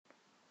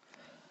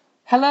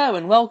Hello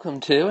and welcome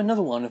to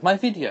another one of my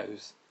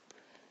videos.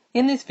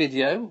 In this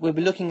video we'll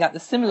be looking at the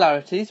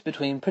similarities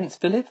between Prince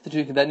Philip, the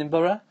Duke of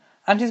Edinburgh,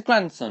 and his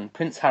grandson,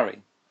 Prince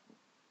Harry.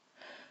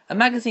 A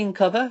magazine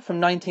cover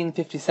from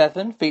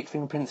 1957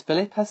 featuring Prince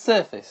Philip has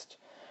surfaced,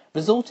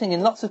 resulting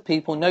in lots of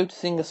people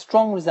noticing a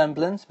strong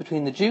resemblance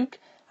between the Duke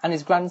and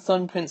his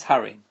grandson, Prince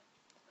Harry.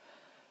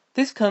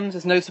 This comes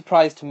as no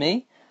surprise to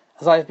me,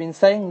 as I have been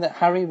saying that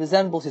Harry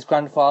resembles his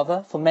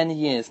grandfather for many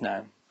years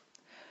now.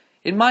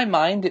 In my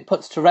mind, it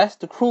puts to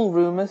rest the cruel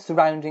rumours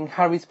surrounding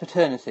Harry's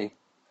paternity,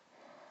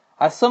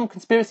 as some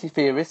conspiracy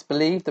theorists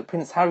believe that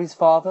Prince Harry's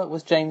father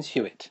was James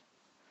Hewitt.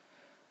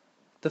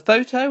 The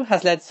photo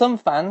has led some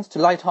fans to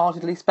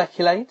lightheartedly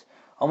speculate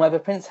on whether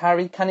Prince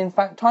Harry can in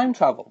fact time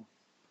travel.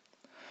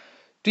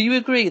 Do you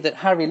agree that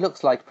Harry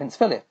looks like Prince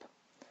Philip?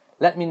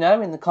 Let me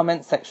know in the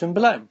comments section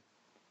below.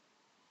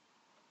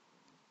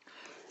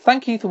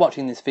 Thank you for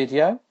watching this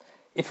video.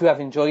 If you have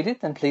enjoyed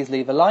it, then please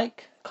leave a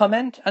like,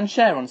 comment and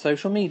share on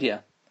social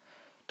media.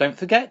 Don't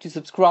forget to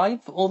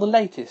subscribe for all the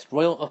latest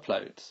royal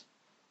uploads.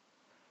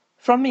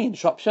 From me in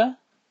Shropshire,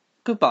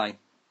 goodbye.